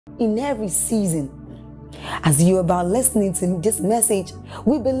in every season. As you are about listening to this message,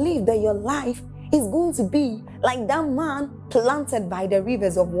 we believe that your life is going to be like that man planted by the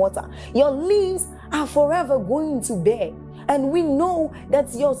rivers of water. Your leaves are forever going to bear. And we know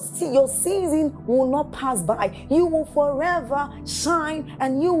that your season will not pass by. You will forever shine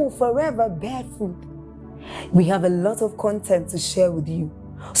and you will forever bear fruit. We have a lot of content to share with you.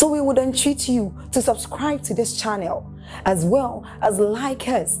 So we would entreat you to subscribe to this channel, as well as like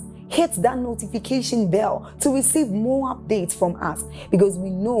us. Hit that notification bell to receive more updates from us, because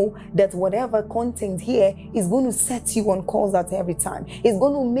we know that whatever content here is going to set you on course at every time. It's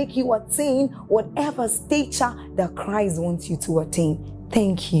going to make you attain whatever stature that Christ wants you to attain.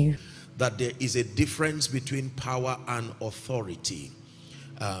 Thank you. That there is a difference between power and authority.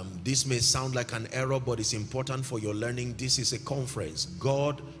 This may sound like an error, but it's important for your learning. This is a conference.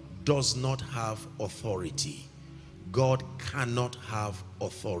 God does not have authority. God cannot have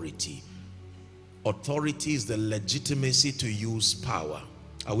authority. Authority is the legitimacy to use power.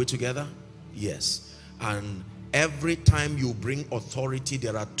 Are we together? Yes. And every time you bring authority,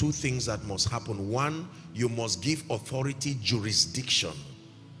 there are two things that must happen. One, you must give authority jurisdiction.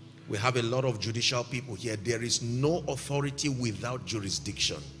 We have a lot of judicial people here. There is no authority without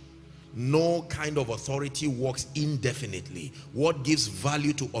jurisdiction. No kind of authority works indefinitely. What gives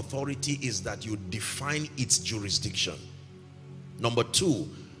value to authority is that you define its jurisdiction. Number two,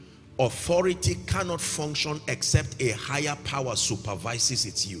 authority cannot function except a higher power supervises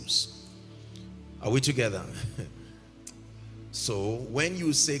its use. Are we together? So when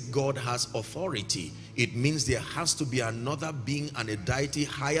you say God has authority, it means there has to be another being and a deity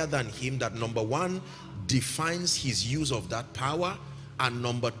higher than him that, number one, defines his use of that power, and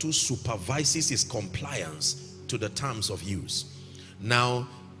number two, supervises his compliance to the terms of use. Now,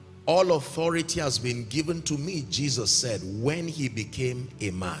 all authority has been given to me, Jesus said, when he became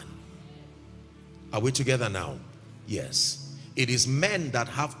a man. Are we together now? Yes. It is men that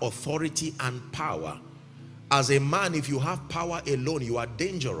have authority and power. As a man, if you have power alone, you are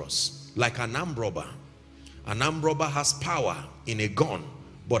dangerous, like an armed robber. An armed robber has power in a gun,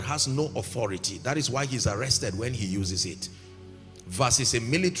 but has no authority. That is why he's arrested when he uses it. Versus a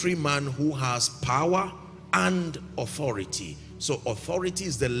military man who has power and authority. So authority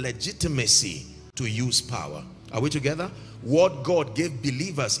is the legitimacy to use power. Are we together? What God gave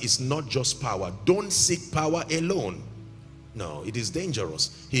believers is not just power. Don't seek power alone. No, it is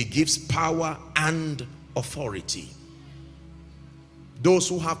dangerous. He gives power and authority. Those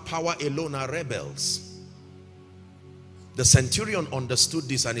who have power alone are rebels. The centurion understood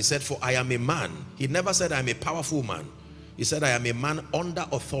this and he said, for I am a man. He never said I am a powerful man. He said, I am a man under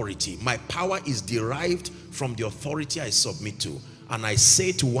authority. My power is derived from the authority I submit to. And I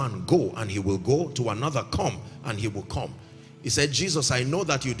say to one, go, and he will go. To another, come, and he will come. He said, Jesus, I know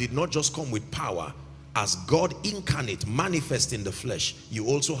that you did not just come with power. As God incarnate, manifest in the flesh, you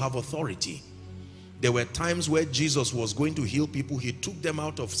also have authority. There were times where Jesus was going to heal people. He took them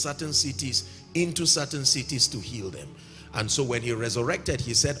out of certain cities into certain cities to heal them. And so when he resurrected,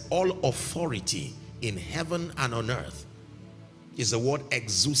 he said, all authority in heaven and on earth is the word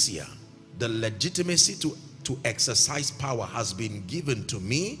exousia. The legitimacy to exercise power has been given to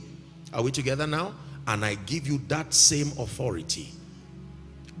me. Are we together now? And I give you that same authority.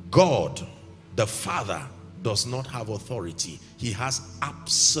 God, the Father, does not have authority. He has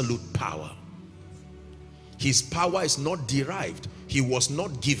absolute power. His power is not derived. He was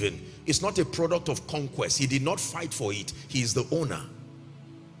not given. It's not a product of conquest. He did not fight for it. He is the owner.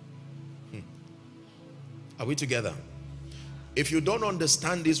 Are we together? If you don't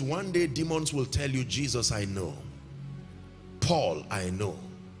understand this, one day demons will tell you, Jesus, I know. Paul, I know.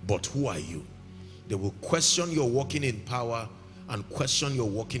 But who are you? They will question your walking in power and question your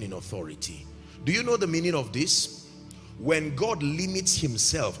walking in authority. Do you know the meaning of this? When God limits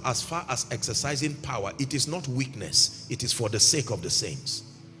himself as far as exercising power, it is not weakness. It is for the sake of the saints.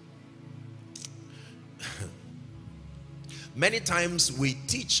 Many times we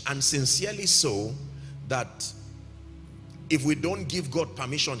teach, and sincerely so, that if we don't give God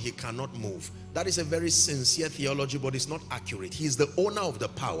permission, he cannot move. That is a very sincere theology, but it's not accurate. He is the owner of the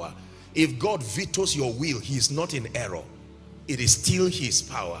power. If God vetoes your will, he is not in error. It is still his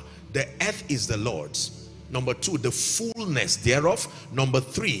power. The earth is the Lord's. Number two, the fullness thereof. Number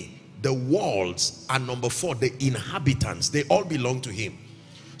three, the walls. And number four, the inhabitants. They all belong to him.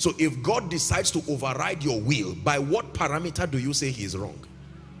 So if God decides to override your will, by what parameter do you say he is wrong?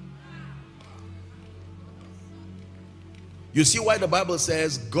 You see why the Bible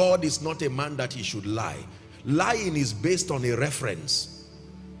says God is not a man that he should lie. Lying is based on a reference,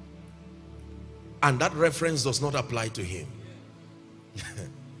 and that reference does not apply to him.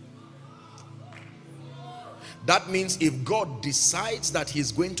 That means if God decides that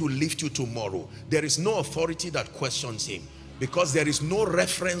he's going to lift you tomorrow, there is no authority that questions him, because there is no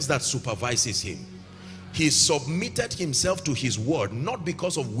reference that supervises him. He submitted himself to his word, not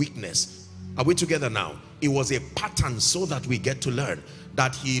because of weakness. Are we together now? It was a pattern so that we get to learn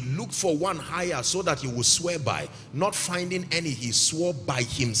that he looked for one higher so that he would swear by. Not finding any, he swore by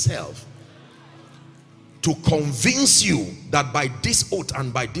himself, to convince you that by this oath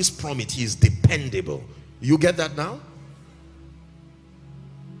and by this promise he is dependable. You get that now?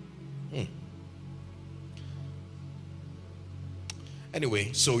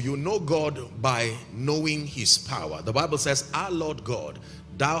 Anyway, so you know God by knowing his power. The Bible says, our Lord God,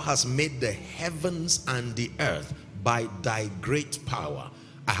 thou hast made the heavens and the earth by thy great power.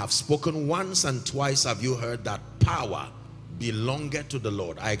 I have spoken once and twice, have you heard, that power belongeth to the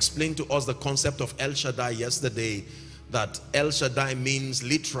Lord. I explained to us the concept of El Shaddai yesterday, that El Shaddai means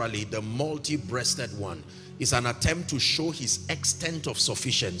literally the multi-breasted one. It's an attempt to show his extent of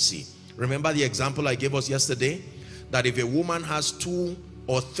sufficiency. Remember the example I gave us yesterday? That if a woman has 2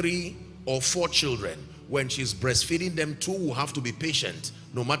 or 3 or 4 children, when she's breastfeeding them, 2 will have to be patient,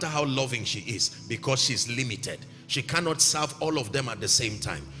 no matter how loving she is, because she's limited. She cannot serve all of them at the same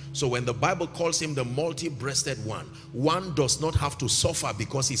time. So when the Bible calls him the multi-breasted one does not have to suffer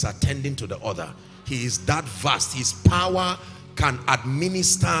because he's attending to the other. He is that vast. His power can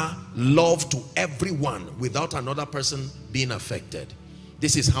administer love to everyone without another person being affected.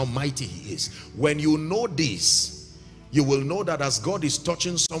 This is how mighty he is. When you know this, you will know that as God is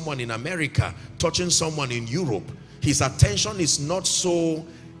touching someone in America, touching someone in Europe, his attention is not so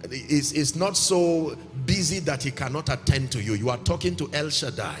busy that he cannot attend to you. You are talking to El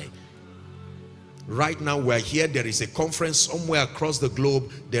Shaddai. Right now we're here, there is a conference somewhere across the globe,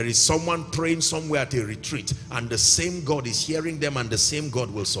 there is someone praying somewhere at a retreat, and the same God is hearing them, and the same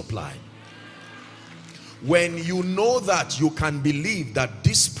God will supply. When you know that, you can believe that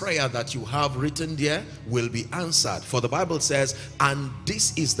this prayer that you have written there will be answered. For the Bible says, and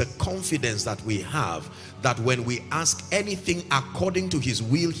this is the confidence that we have, that when we ask anything according to his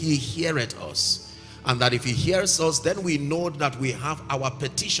will, he heareth us. And that if he hears us, then we know that we have our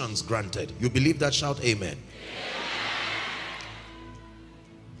petitions granted. You believe that? Shout amen.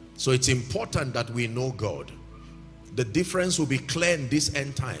 So it's important that we know God. The difference will be clear in this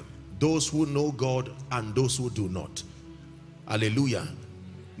end time. Those who know God and those who do not. Hallelujah.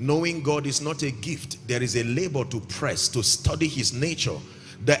 Knowing God is not a gift. There is a labor to press, to study his nature.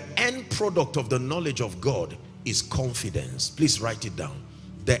 The end product of the knowledge of God is confidence. Please write it down.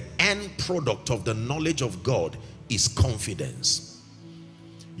 The end product of the knowledge of God is confidence.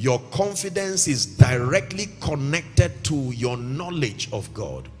 Your confidence is directly connected to your knowledge of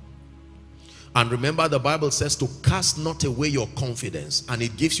God. And remember, the Bible says to cast not away your confidence, and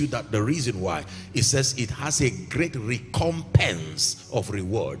it gives you that the reason why. It says it has a great recompense of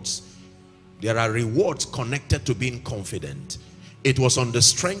rewards. There are rewards connected to being confident. It was on the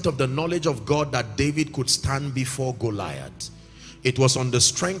strength of the knowledge of God that David could stand before Goliath. It was on the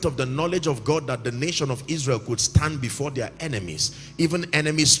strength of the knowledge of God that the nation of Israel could stand before their enemies, even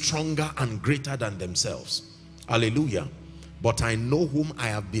enemies stronger and greater than themselves. Hallelujah. But I know whom I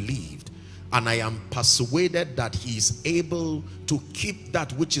have believed, and I am persuaded that he is able to keep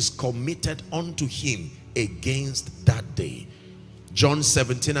that which is committed unto him against that day. John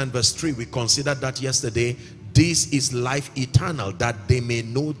 17 and verse 3, we considered that yesterday. This is life eternal, that they may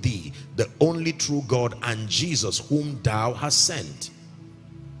know thee, the only true God, and Jesus whom thou hast sent.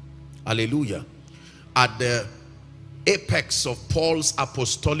 Hallelujah. At the apex of Paul's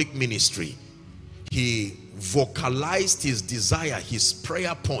apostolic ministry, he vocalized his desire, his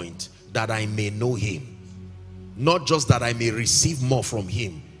prayer point, that I may know him. Not just that I may receive more from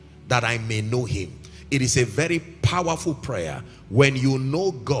him, that I may know him. It is a very powerful prayer. When you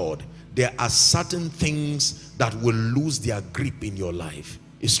know God, there are certain things that will lose their grip in your life.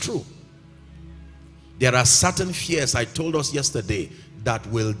 It's true. There are certain fears, I told us yesterday, that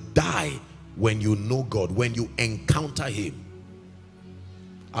will die when you know God, when you encounter him.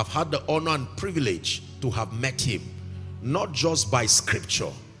 I've had the honor and privilege to have met him, not just by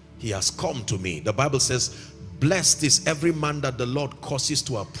scripture. He has come to me. The Bible says, blessed is every man that the Lord causes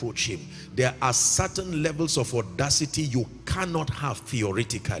to approach him. There are certain levels of audacity you cannot have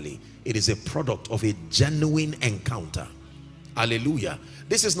theoretically. It is a product of a genuine encounter. Hallelujah.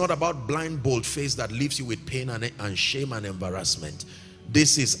 This is not about blind bold faith that leaves you with pain and shame and embarrassment.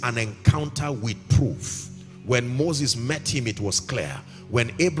 This is an encounter with proof. When Moses met him, it was clear.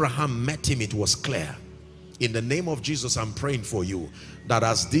 When Abraham met him, it was clear. In the name of Jesus, I'm praying for you that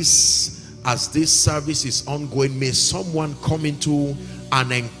as this service is ongoing, may someone come into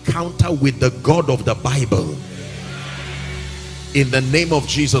an encounter with the God of the Bible. In the name of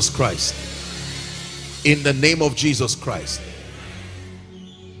Jesus Christ. In the name of Jesus Christ.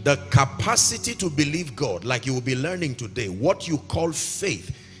 The capacity to believe God, like you will be learning today, what you call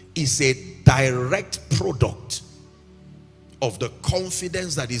faith is a direct product of the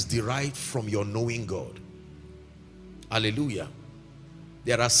confidence that is derived from your knowing God. Hallelujah.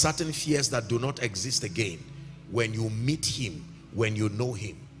 There are certain fears that do not exist again when you meet him, when you know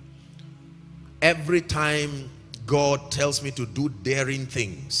him. Every time God tells me to do daring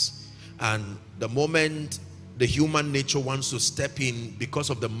things, and the moment the human nature wants to step in because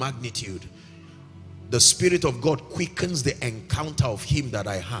of the magnitude, the Spirit of God quickens the encounter of him that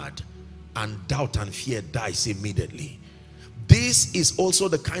I had, and doubt and fear dies immediately. This is also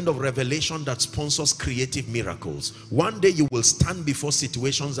the kind of revelation that sponsors creative miracles. One day you will stand before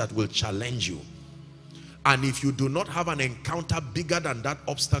situations that will challenge you, and if you do not have an encounter bigger than that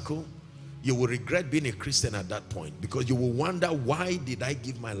obstacle, you will regret being a Christian at that point, because you will wonder, why did I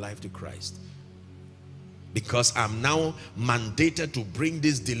give my life to Christ? Because I'm now mandated to bring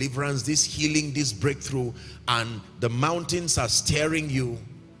this deliverance, this healing, this breakthrough, and the mountains are staring you.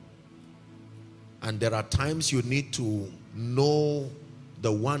 And there are times you need to know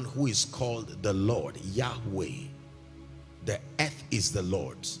the one who is called the Lord, Yahweh. The earth is the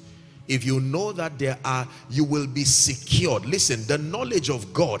Lord's. If you know that you will be secured. Listen, the knowledge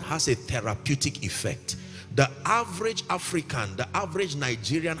of God has a therapeutic effect. The average African, the average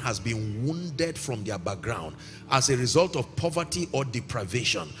Nigerian has been wounded from their background as a result of poverty or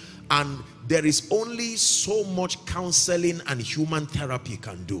deprivation. And there is only so much counseling and human therapy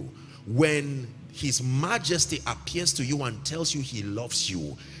can do. When His Majesty appears to you and tells you he loves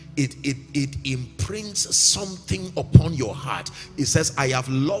you, it imprints something upon your heart. It says, I have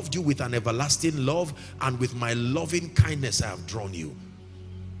loved you with an everlasting love, and with my loving kindness I have drawn you.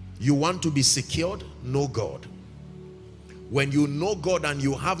 You want to be secured? Know God. When you know God and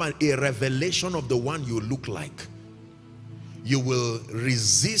you have a revelation of the one you look like, you will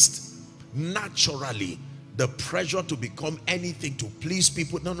resist naturally the pressure to become anything to please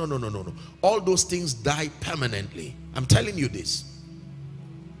people. No. All those things die permanently. I'm telling you this.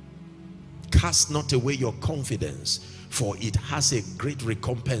 Cast not away your confidence, for it has a great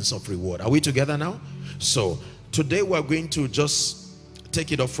recompense of reward. Are we together now? So today we're going to just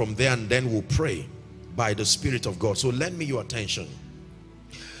take it off from there, and then we'll pray by the Spirit of God. So lend me your attention.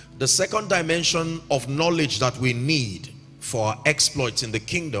 The second dimension of knowledge that we need for our exploits in the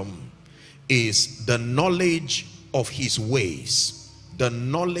kingdom is the knowledge of his ways. The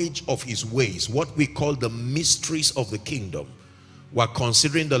knowledge of his ways, what we call the mysteries of the kingdom. We're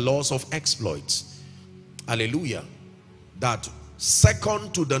considering the laws of exploits. Hallelujah. That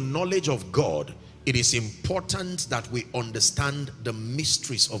second to the knowledge of God, it is important that we understand the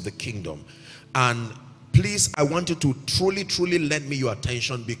mysteries of the kingdom. And please, I want you to truly lend me your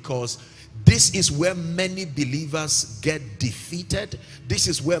attention, because this is where many believers get defeated. This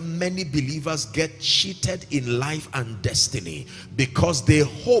is where many believers get cheated in life and destiny, because they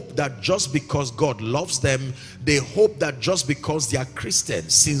hope that just because God loves them, they hope that just because they are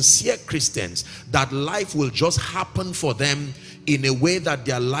Christians, sincere Christians, that life will just happen for them in a way that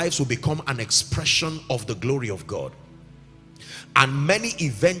their lives will become an expression of the glory of God. And many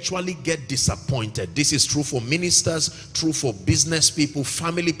eventually get disappointed. This is true for ministers, true for business people,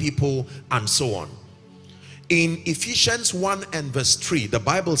 family people, and so on. In Ephesians 1 and verse 3, the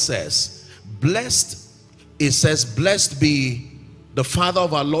Bible says, blessed be the Father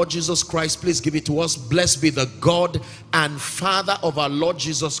of our Lord Jesus Christ. Please give it to us. Blessed be the God and Father of our Lord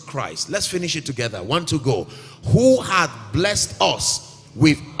Jesus Christ. Let's finish it together. 1, 2, go. Who hath blessed us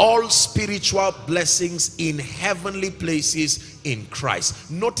with all spiritual blessings in heavenly places in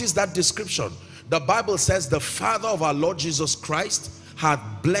Christ. Notice that description. The Bible says the Father of our Lord Jesus Christ hath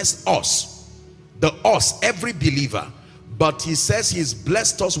blessed us. The us, every believer. But he says he's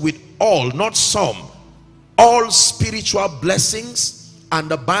blessed us with all, not some, all spiritual blessings. And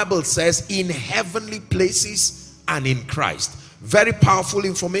the Bible says in heavenly places and in Christ. Very powerful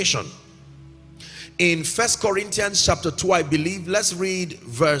information. In 1 Corinthians chapter 2, I believe, let's read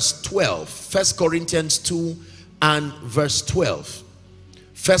verse 12. 1 Corinthians 2 and verse 12.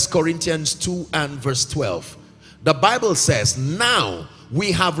 1 Corinthians 2 and verse 12. The Bible says, now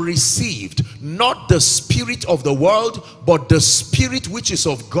we have received not the spirit of the world, but the Spirit which is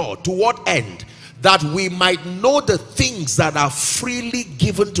of God. To what end? That we might know the things that are freely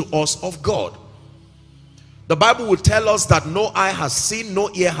given to us of God. The Bible will tell us that no eye has seen, no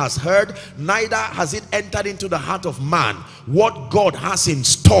ear has heard, neither has it entered into the heart of man what God has in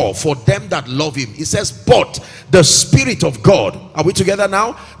store for them that love him. It says, but the Spirit of God, are we together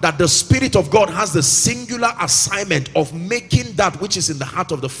now? That the Spirit of God has the singular assignment of making that which is in the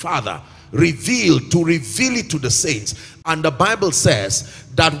heart of the Father revealed, to reveal it to the saints. And the Bible says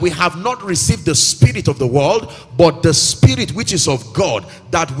that we have not received the spirit of the world, but the Spirit which is of God,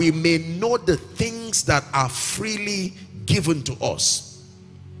 that we may know the things that are freely given to us.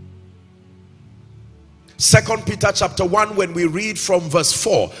 2 Peter chapter 1, when we read from verse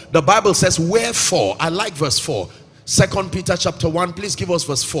 4, the Bible says, wherefore, I like verse 4. 2 Peter chapter 1, please give us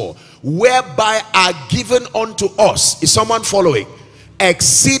verse 4. Whereby are given unto us, is someone following?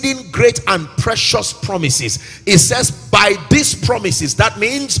 Exceeding great and precious promises. It says by these promises. That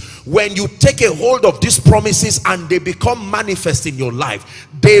means when you take a hold of these promises and they become manifest in your life,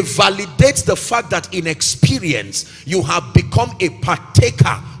 they validate the fact that in experience you have become a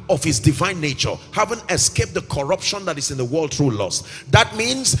partaker of his divine nature, having escaped the corruption that is in the world through lust. That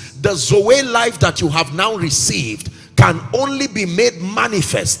means the Zoe life that you have now received can only be made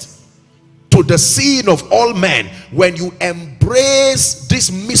manifest to the seeing of all men when you embrace these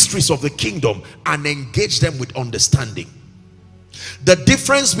mysteries of the kingdom and engage them with understanding. The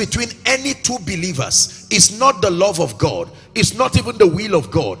difference between any two believers is not the love of God, it's not even the will of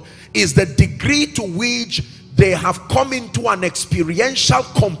God, is the degree to which they have come into an experiential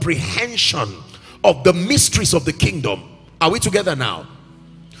comprehension of the mysteries of the kingdom. Are we together now?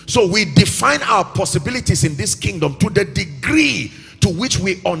 So we define our possibilities in this kingdom to the degree to which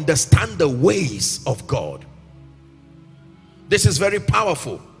we understand the ways of God. This is very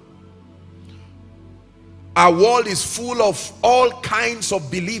powerful. Our world is full of all kinds of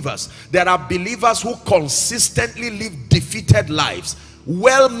believers. There are believers who consistently live defeated lives,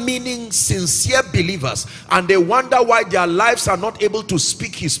 well-meaning, sincere believers, and they wonder why their lives are not able to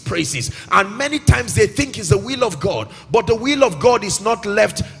speak his praises. And many times they think it's the will of God, but the will of God is not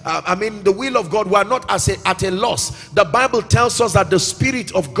left. The will of God, we are not at a loss. The Bible tells us that the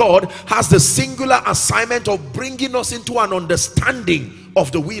Spirit of God has the singular assignment of bringing us into an understanding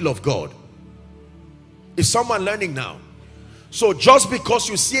of the will of God. Is someone learning now? So just because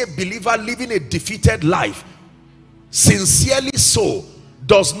you see a believer living a defeated life, sincerely so,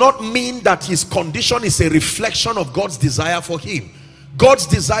 does not mean that his condition is a reflection of God's desire for him. God's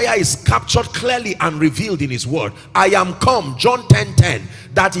desire is captured clearly and revealed in his word. I am come, John 10:10,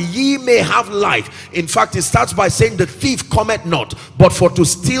 that ye may have life. In fact, it starts by saying the thief cometh not, but for to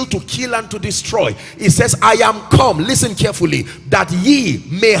steal, to kill, and to destroy. It says, I am come, listen carefully, that ye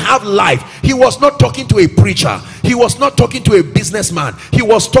may have life. He was not talking to a preacher. He was not talking to a businessman. He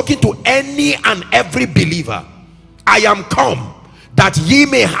was talking to any and every believer. I am come that ye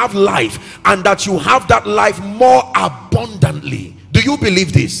may have life, and that you have that life more abundantly. Do you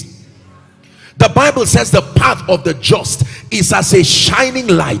believe this? The Bible says the path of the just is as a shining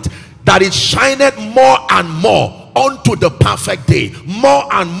light, that it shineth more and more unto the perfect day. More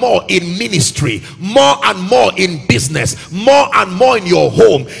and more in ministry, more and more in business, more and more in your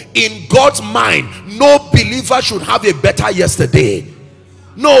home. In God's mind, no believer should have a better yesterday.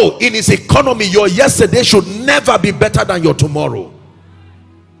 No, in his economy, your yesterday should never be better than your tomorrow.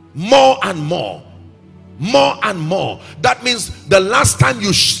 More and more, more and more. That means the last time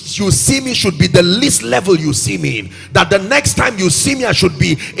you see me should be the least level you see me in. That the next time you see me, I should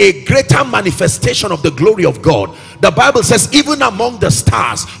be a greater manifestation of the glory of God. The Bible says even among the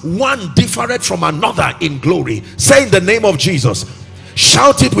stars, one differeth from another in glory. Say in the name of Jesus.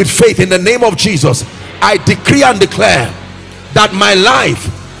 Shout it with faith. In the name of Jesus, I decree and declare that my life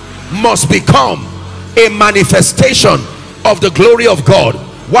must become a manifestation of the glory of God.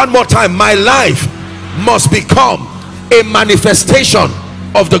 One more time, my life must become a manifestation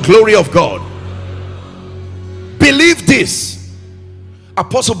of the glory of God. Believe this.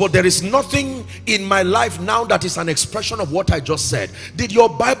 Apostle, but there is nothing in my life now that is an expression of what I just said. Did your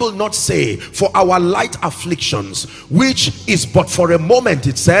Bible not say, for our light afflictions, which is but for a moment,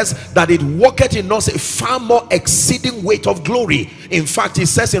 it says that it worketh in us a far more exceeding weight of glory. In fact, it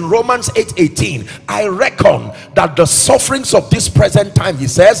says in Romans 8:18, I reckon that the sufferings of this present time, he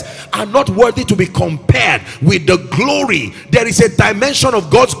says, are not worthy to be compared with the glory. There is a dimension of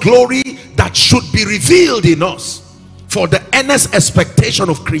God's glory that should be revealed in us. For the earnest expectation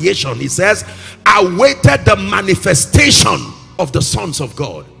of creation, he says, awaited the manifestation of the sons of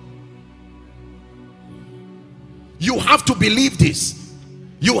God. You have to believe this.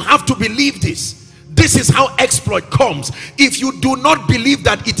 You have to believe this. This is how exploit comes. If you do not believe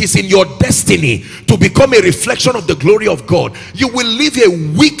that it is in your destiny to become a reflection of the glory of God, you will live a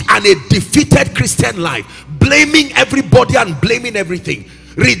weak and a defeated Christian life, blaming everybody and blaming everything.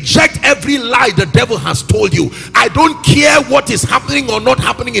 Reject every lie the devil has told you. I don't care what is happening or not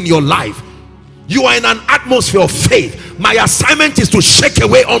happening in your life. You are in an atmosphere of faith. My assignment is to shake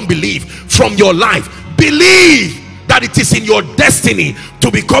away unbelief from your life. Believe that it is in your destiny to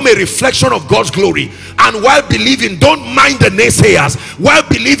become a reflection of God's glory. And while believing, don't mind the naysayers. While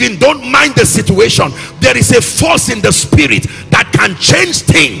believing, don't mind the situation. There is a force in the spirit that can change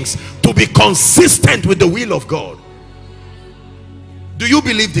things to be consistent with the will of God. Do you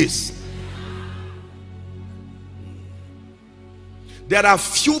believe this? There are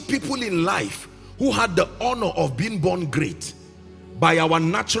few people in life who had the honor of being born great by our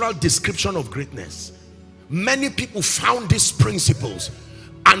natural description of greatness. Many people found these principles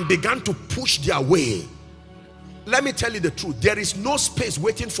and began to push their way. Let me tell you the truth. There is no space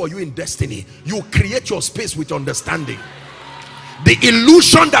waiting for you in destiny. You create your space with understanding. The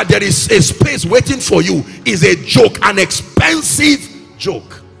illusion that there is a space waiting for you is a joke, an expensive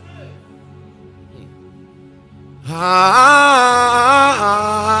joke.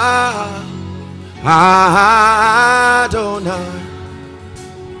 Adonai.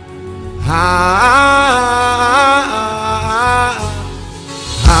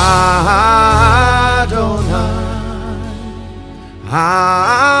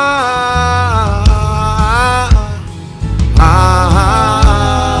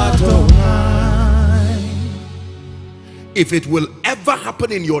 If it will ever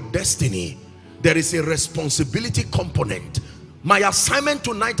happen in your destiny, there is a responsibility component. My assignment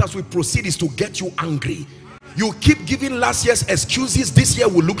tonight as we proceed is to get you angry. You keep giving last year's excuses. This year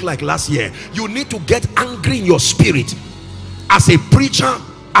will look like last year. You need to get angry in your spirit. As a preacher,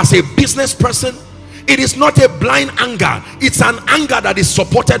 as a business person, it is not a blind anger. It's an anger that is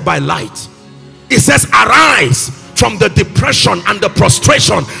supported by light. It says, arise from the depression and the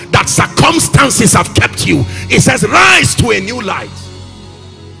prostration that circumstances have kept you. It says, rise to a new light.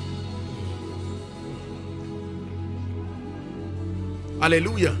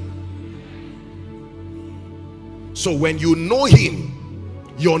 Hallelujah. So when you know him,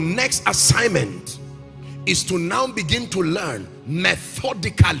 your next assignment is to now begin to learn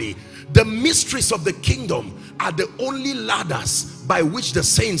methodically. The mysteries of the kingdom are the only ladders by which the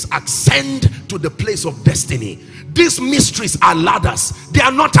saints ascend to the place of destiny. These mysteries are ladders. They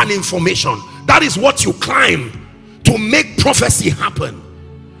are not an information. That is what you climb to make prophecy happen.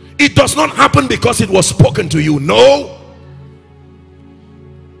 It does not happen because it was spoken to you. No.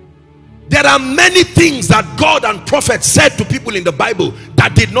 There are many things that God and prophets said to people in the Bible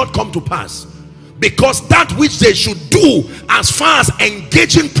that did not come to pass, because that which they should do as far as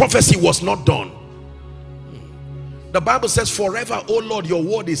engaging prophecy was not done. The Bible says, forever, oh Lord, your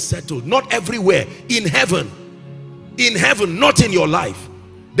word is settled. Not everywhere. In heaven. In heaven, not in your life.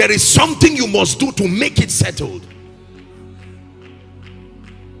 There is something you must do to make it settled.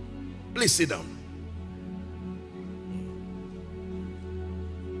 Please sit down.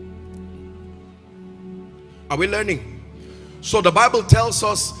 Are we learning? So the Bible tells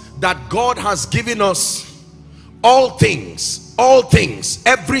us that God has given us all things,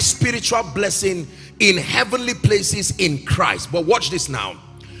 every spiritual blessing in heavenly places in Christ. But watch this now.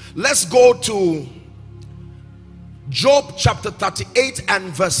 Let's go to Job chapter 38 and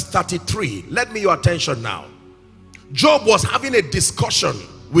verse 33. Let me your attention now. Job was having a discussion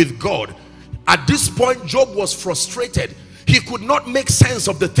with God. At this point, Job was frustrated. He could not make sense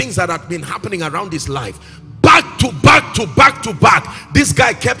of the things that had been happening around his life. Back to back to back to back, this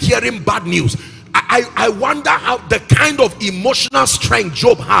guy kept hearing bad news. I wonder how the kind of emotional strength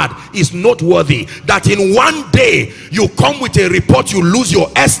Job had is noteworthy. That in one day you come with a report, you lose your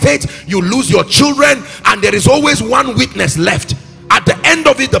estate, you lose your children, and there is always one witness left. At the end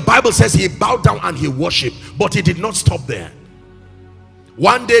of it, the Bible says he bowed down and he worshipped, but he did not stop there.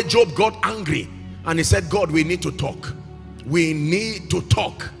 One day Job got angry and he said, God, we need to talk. We need to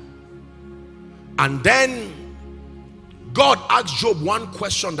talk. And then God asked Job one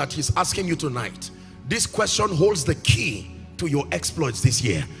question that he's asking you tonight. This question holds the key to your exploits this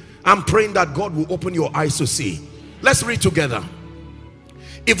year. I'm praying that God will open your eyes to see. Let's read together.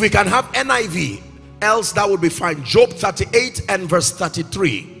 If we can have NIV, else that would be fine. Job 38 and verse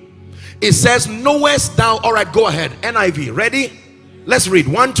 33. It says, knowest thou, all right, go ahead. NIV, ready? Let's read.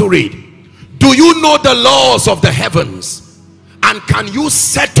 One to read. Do you know the laws of the heavens? And can you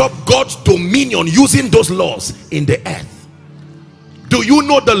set up God's dominion using those laws in the earth? Do you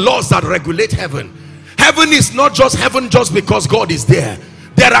know the laws that regulate heaven? Heaven is not just heaven just because God is there.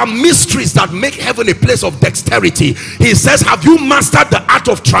 There are mysteries that make heaven a place of dexterity. He says, have you mastered the art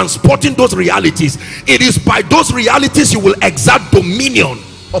of transporting those realities? It is by those realities you will exert dominion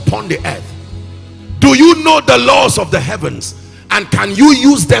upon the earth. Do you know the laws of the heavens? And can you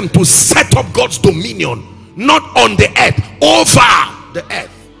use them to set up God's dominion, not on the earth, over the earth?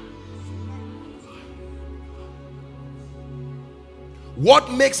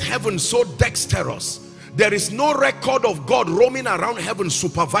 What makes heaven so dexterous? There is no record of God roaming around heaven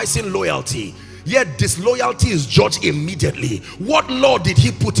supervising loyalty, yet disloyalty is judged immediately. What law did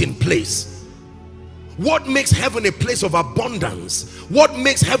he put in place? What makes heaven a place of abundance? What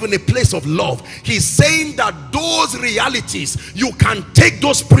makes heaven a place of love? He's saying that those realities, you can take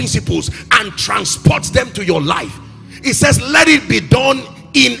those principles and transport them to your life. He says, let it be done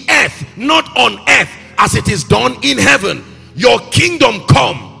in earth, not on earth, as it is done in heaven. Your kingdom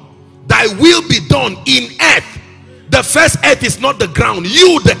come, thy will be done in earth. The first earth is not the ground,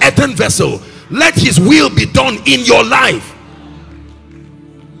 you the earthen vessel. Let his will be done in your life.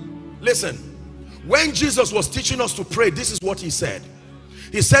 Listen, when Jesus was teaching us to pray, this is what he said.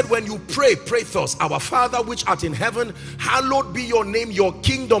 He said, when you pray, pray thus: our Father which art in heaven, hallowed be your name, your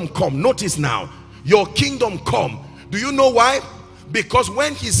kingdom come. Notice now, your kingdom come. Do you know why? Because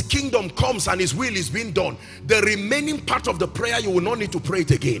when his kingdom comes and his will is being done, the remaining part of the prayer, you will not need to pray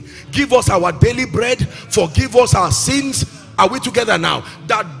it again. Give us our daily bread, forgive us our sins. Are we together now?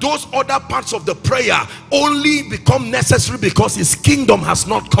 That those other parts of the prayer only become necessary because his kingdom has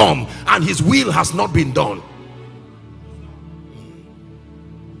not come and his will has not been done.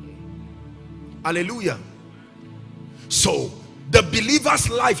 Hallelujah. So the believer's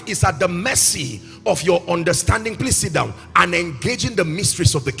life is at the mercy of your understanding. Please sit down and engage in the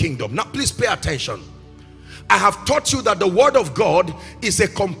mysteries of the kingdom. Now please pay attention. I have taught you that the word of God is a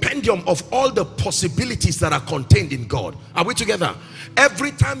compendium of all the possibilities that are contained in God. Are we together?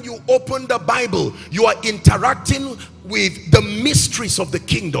 Every time you open the Bible, you are interacting with the mysteries of the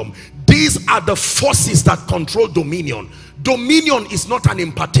kingdom. These are the forces that control dominion. Dominion is not an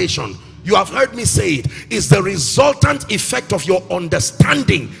impartation. You have heard me say it. It's the resultant effect of your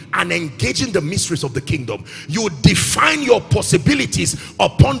understanding and engaging the mysteries of the kingdom. You define your possibilities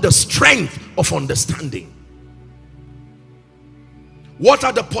upon the strength of understanding. What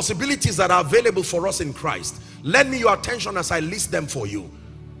are the possibilities that are available for us in Christ? Lend me your attention as I list them for you.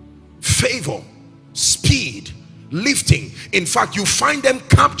 Favor, speed, lifting. In fact, you find them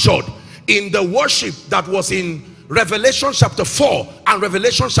captured in the worship that was in Revelation chapter 4 and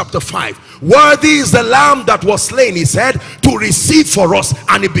Revelation chapter 5. Worthy is the Lamb that was slain, he said, to receive for us.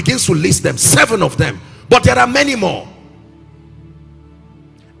 And he begins to list them, 7 of them. But there are many more.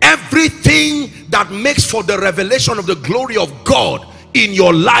 Everything that makes for the revelation of the glory of God in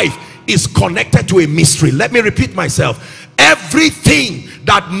your life is connected to a mystery. Let me repeat myself. Everything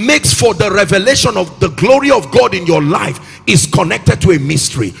that makes for the revelation of the glory of God in your life is connected to a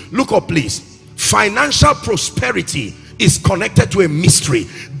mystery. Look up please. Financial prosperity is connected to a mystery.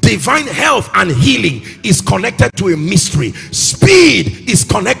 Divine health and healing is connected to a mystery. Speed is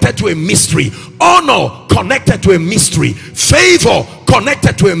connected to a mystery. Honor connected to a mystery. Favor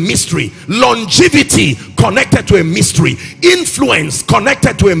connected to a mystery. Longevity connected to a mystery. Influence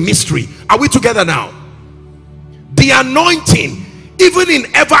connected to a mystery. Are we together now? The anointing, even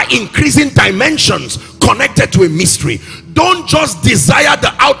in ever increasing dimensions, connected to a mystery. Don't just desire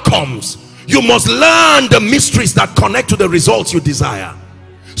the outcomes. You must learn the mysteries that connect to the results you desire.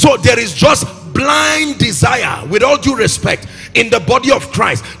 So there is just blind desire, with all due respect, in the body of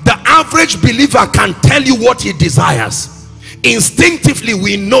Christ. The average believer can tell you what he desires. Instinctively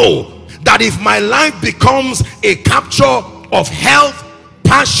we know that if my life becomes a capture of health,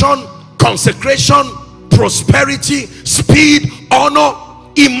 passion, consecration, prosperity, speed, honor,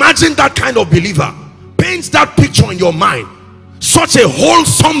 imagine that kind of believer. Paint that picture in your mind. Such a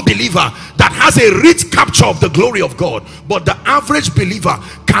wholesome believer that has a rich capture of the glory of God. But the average believer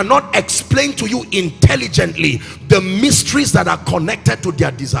cannot explain to you intelligently the mysteries that are connected to their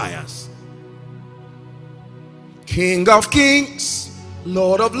desires. King of kings,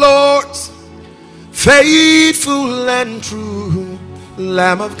 Lord of lords, faithful and true,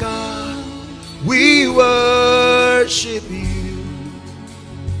 Lamb of God, we worship you.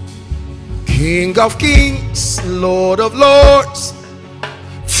 King of kings, Lord of lords,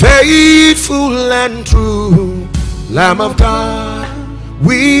 faithful and true, Lamb of God,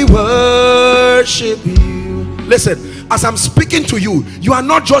 we worship you. Listen, as I'm speaking to you, you are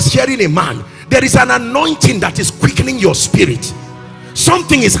not just hearing a man. There is an anointing that is quickening your spirit.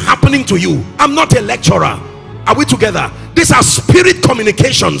 Something is happening to you. I'm not a lecturer. Are we together? These are spirit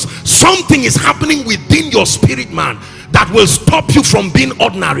communications. Something is happening within your spirit, man, that will stop you from being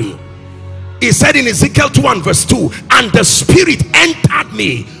ordinary. He said in Ezekiel 2 and verse 2, and the Spirit entered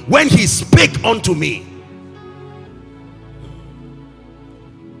me when he spake unto me.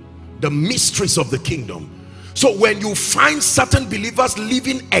 The mysteries of the kingdom. So when you find certain believers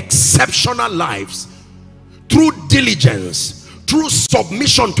living exceptional lives through diligence, through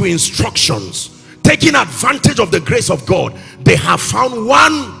submission to instructions, taking advantage of the grace of God, they have found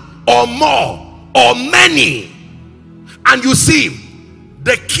one or more or many. And you see,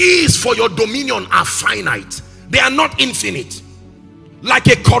 the keys for your dominion are finite. They are not infinite. Like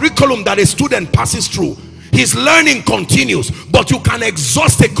a curriculum that a student passes through, his learning continues, but you can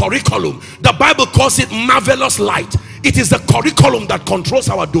exhaust a curriculum. The Bible calls it marvelous light. It is the curriculum that controls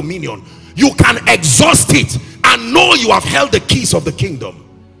our dominion. You can exhaust it and know you have held the keys of the kingdom.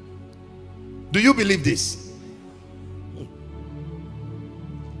 Do you believe this?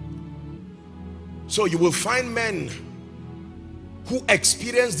 So you will find men who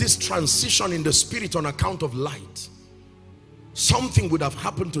experience this transition in the spirit on account of light. Something would have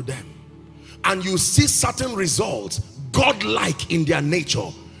happened to them, and you see certain results godlike in their nature.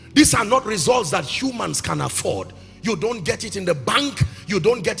 These are not results that humans can afford. You don't get it in the bank, you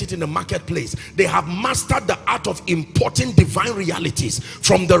don't get it in the marketplace. They have mastered the art of importing divine realities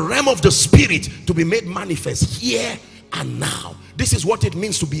from the realm of the spirit to be made manifest here and now. This is what it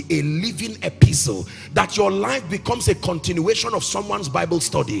means to be a living epistle, that your life becomes a continuation of someone's Bible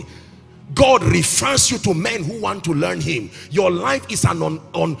study. God refers you to men who want to learn him. Your life is an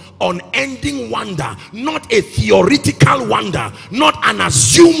unending wonder, not a theoretical wonder, not an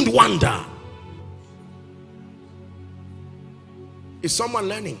assumed wonder. Is someone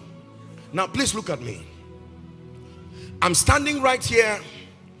learning? Now please look at me. I'm standing right here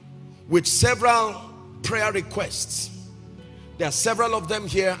with several prayer requests. There are several of them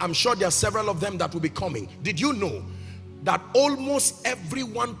here. I'm sure there are several of them that will be coming. Did you know that almost every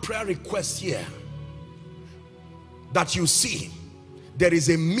one prayer request here that you see, there is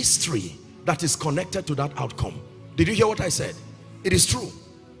a mystery that is connected to that outcome? Did you hear what I said? It is true.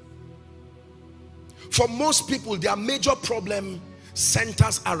 For most people, their major problem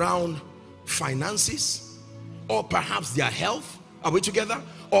centers around finances, or perhaps their health. Are we together?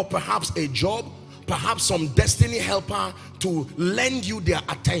 Or perhaps a job, perhaps some destiny helper to lend you their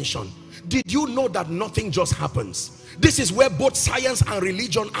attention. Did you know that nothing just happens? This is where both science and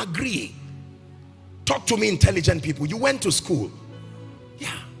religion agree. Talk to me, intelligent people. You went to school.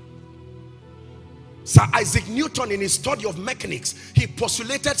 Yeah. Sir Isaac Newton, in his study of mechanics, he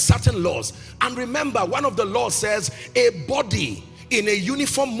postulated certain laws. And remember, one of the laws says a body in a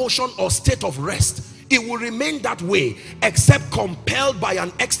uniform motion or state of rest, it will remain that way except compelled by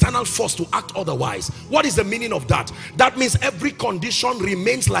an external force to act otherwise. What is the meaning of that? That means every condition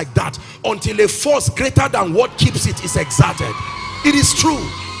remains like that until a force greater than what keeps it is exerted. It is true.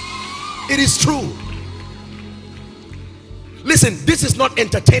 It is true. Listen, this is not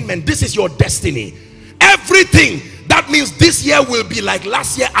entertainment. This is your destiny. Everything. That means this year will be like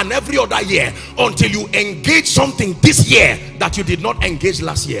last year and every other year until you engage something this year that you did not engage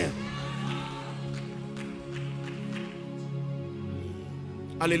last year.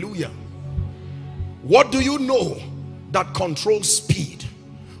 Hallelujah. What do you know that controls speed?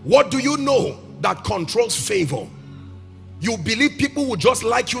 What do you know that controls favor? You believe people will just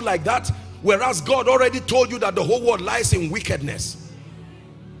like you like that, whereas God already told you that the whole world lies in wickedness.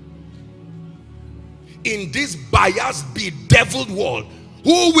 In this biased, bedeviled world,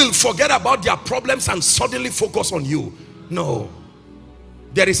 who will forget about their problems and suddenly focus on you? No.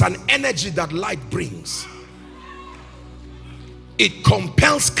 There is an energy that light brings. It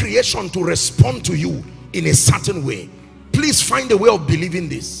compels creation to respond to you in a certain way. Please find a way of believing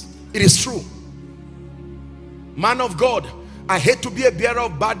this. It is true. Man of God, I hate to be a bearer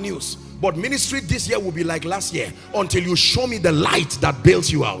of bad news, but ministry this year will be like last year until you show me the light that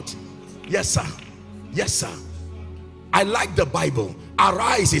bails you out. Yes, sir. Yes, sir. I like the Bible.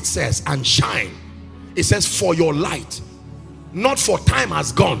 Arise, it says, and shine. It says, for your light, not for time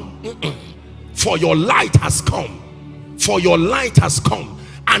has gone. For your light has come. For your light has come,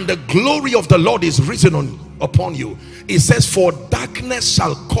 and the glory of the Lord is risen upon you. It says, for darkness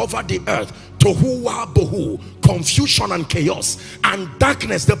shall cover the earth, tohu wa bohu, confusion and chaos, and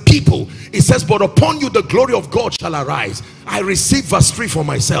darkness, the people. It says, but upon you the glory of God shall arise. I receive verse 3 for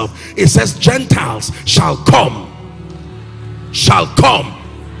myself. It says, Gentiles shall come. Shall come.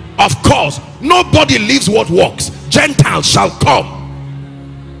 Of course, nobody lives what works. Gentiles shall come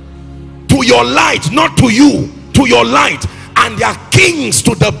to your light, not to you, to your light, and their kings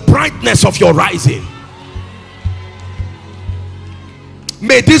to the brightness of your rising.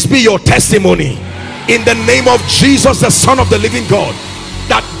 May this be your testimony in the name of Jesus, the Son of the living God,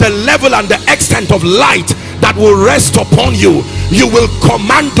 that the level and the extent of light that will rest upon you, you will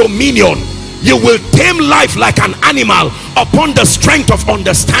command dominion. You will tame life like an animal upon the strength of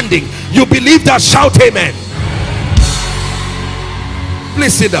understanding. You believe that? Shout amen.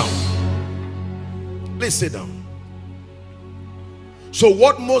 Please sit down. Please sit down. So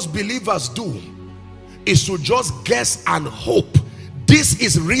what most believers do is to just guess and hope. This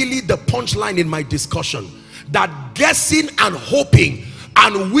is really the punchline in my discussion, that guessing and hoping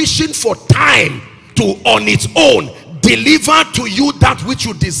and wishing for time to on its own deliver to you that which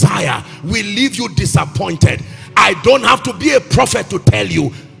you desire will leave you disappointed. I don't have to be a prophet to tell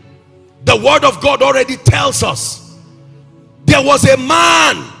you. The word of God already tells us. There was a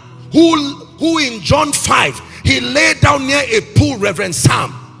man who in John 5, he lay down near a pool, Reverend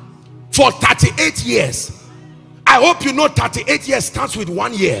Sam, for 38 years. I hope you know 38 years starts with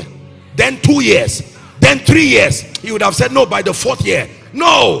 1 year, then 2 years, then 3 years. He would have said no by the 4th year.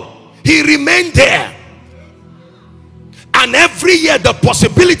 No, he remained there. And every year the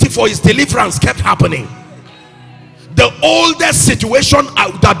possibility for his deliverance kept happening. The oldest situation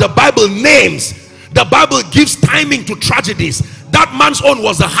that the Bible names, the Bible gives timing to tragedies. That man's own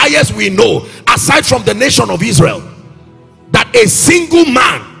was the highest we know, aside from the nation of Israel. That a single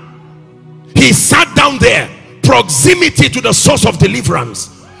man, he sat down there, proximity to the source of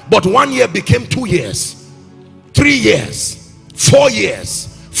deliverance. But 1 year became 2 years, 3 years, 4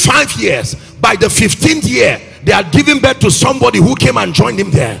 years, 5 years. By the 15th year, they had given birth to somebody who came and joined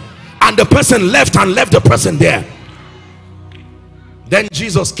him there, and the person left and left the person there. Then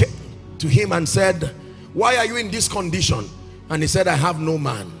Jesus came to him and said, why are you in this condition? And he said, I have no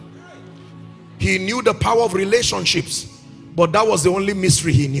man. He knew the power of relationships, but that was the only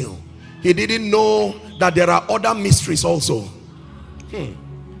mystery he knew. He didn't know that there are other mysteries also.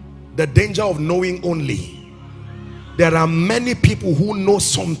 The danger of knowing only. There are many people who know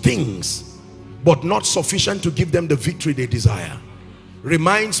some things, but not sufficient to give them the victory they desire.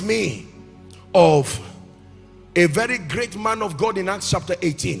 Reminds me of a very great man of God in Acts chapter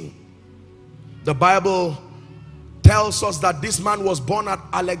 18. The Bible tells us that this man was born at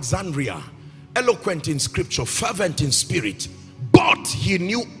Alexandria, eloquent in scripture, fervent in spirit, but he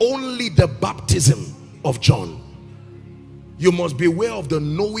knew only the baptism of John. You must beware of the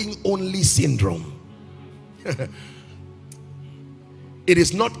knowing only syndrome. It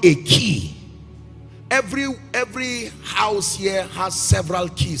is not a key. Every house here has several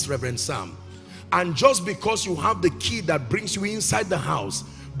keys, Reverend Sam. And just because you have the key that brings you inside the house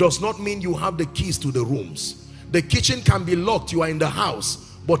does not mean you have the keys to the rooms. The kitchen can be locked, you are in the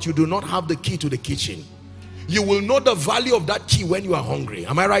house, but you do not have the key to the kitchen. You will know the value of that key when you are hungry.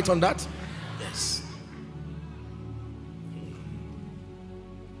 Am I right on that? Yes.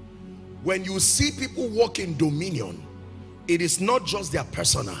 When you see people walk in dominion, it is not just their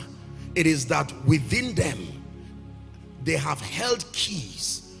persona. It is that within them, they have held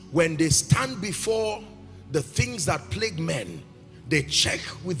keys. When they stand before the things that plague men, they check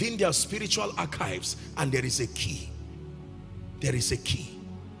within their spiritual archives, and there is a key. There is a key.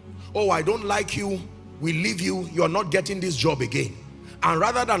 Oh, I don't like you, we leave you, you're not getting this job again. And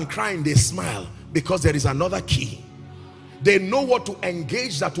rather than crying, they smile because there is another key. They know what to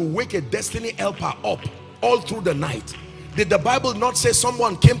engage that will wake a destiny helper up all through the night. Did the Bible not say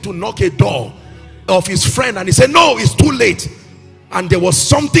someone came to knock a door of his friend and he said, no, it's too late? And there was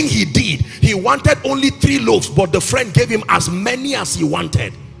something he did. He wanted only 3 loaves, but the friend gave him as many as he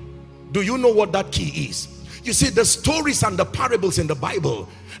wanted. Do you know what that key is? You see, the stories and the parables in the Bible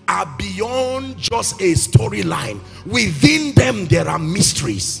are beyond just a storyline. Within them, there are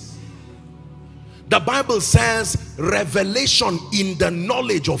mysteries. The Bible says revelation in the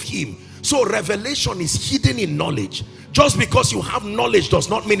knowledge of him. So revelation is hidden in knowledge. Just because you have knowledge does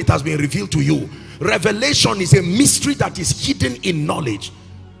not mean it has been revealed to you. Revelation is a mystery that is hidden in knowledge.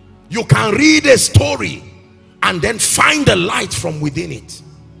 You can read a story and then find the light from within it.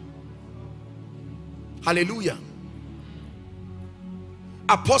 Hallelujah.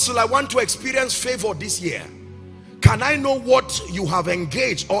 Apostle, I want to experience favor this year. Can I know what you have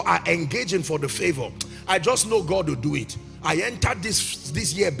engaged or are engaging for the favor? I just know God will do it. I entered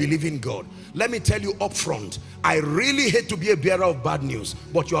this year believing God. Let me tell you up front, I really hate to be a bearer of bad news,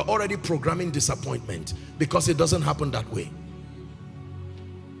 but you are already programming disappointment because it doesn't happen that way.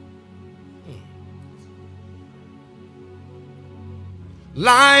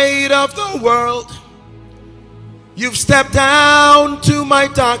 Light of the world, you've stepped down to my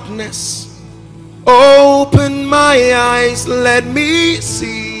darkness. Open my eyes, let me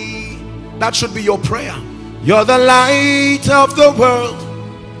see. That should be your prayer. You're the light of the world.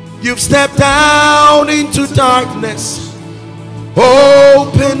 You've stepped down into darkness.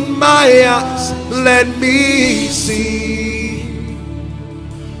 Open my eyes, let me see.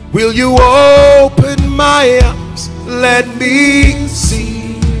 Will you open my eyes? Let me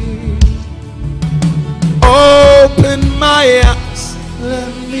see. Open my eyes.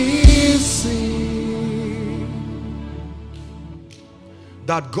 Let me see.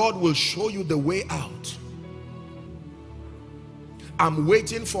 That God will show you the way out. I'm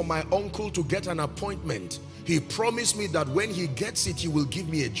waiting for my uncle to get an appointment. He promised me that when he gets it, he will give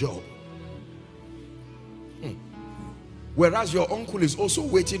me a job. Whereas your uncle is also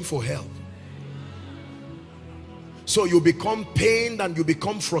waiting for help. So you become pained and you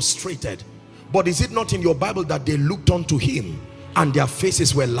become frustrated. But is it not in your Bible that they looked unto him and their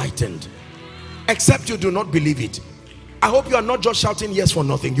faces were lightened? Except you do not believe it. I hope you are not just shouting yes for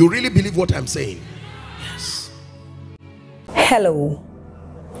nothing. You really believe what I'm saying. Yes. Hello.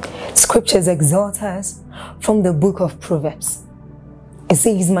 Scriptures exhort us from the book of Proverbs. It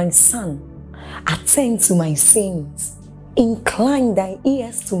says, my son, attend to my sayings. Incline thy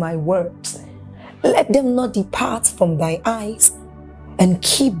ears to my words. Let them not depart from thy eyes, and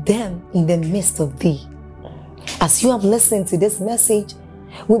keep them in the midst of thee. As you have listened to this message,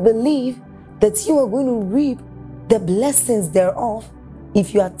 we believe that you are going to reap the blessings thereof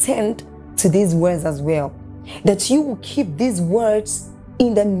if you attend to these words as well. That you will keep these words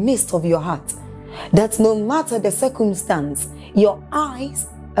in the midst of your heart. That no matter the circumstance, your eyes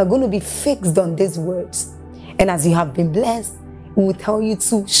are going to be fixed on these words. And as you have been blessed, we will tell you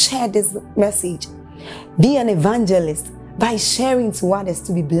to share this message. Be an evangelist by sharing to others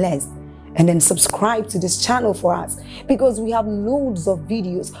to be blessed. And then subscribe to this channel for us, because we have loads of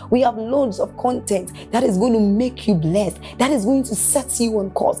videos, we have loads of content that is going to make you blessed, that is going to set you on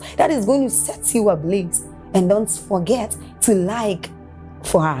course, that is going to set you ablaze. And don't forget to like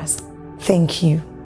for us. Thank you.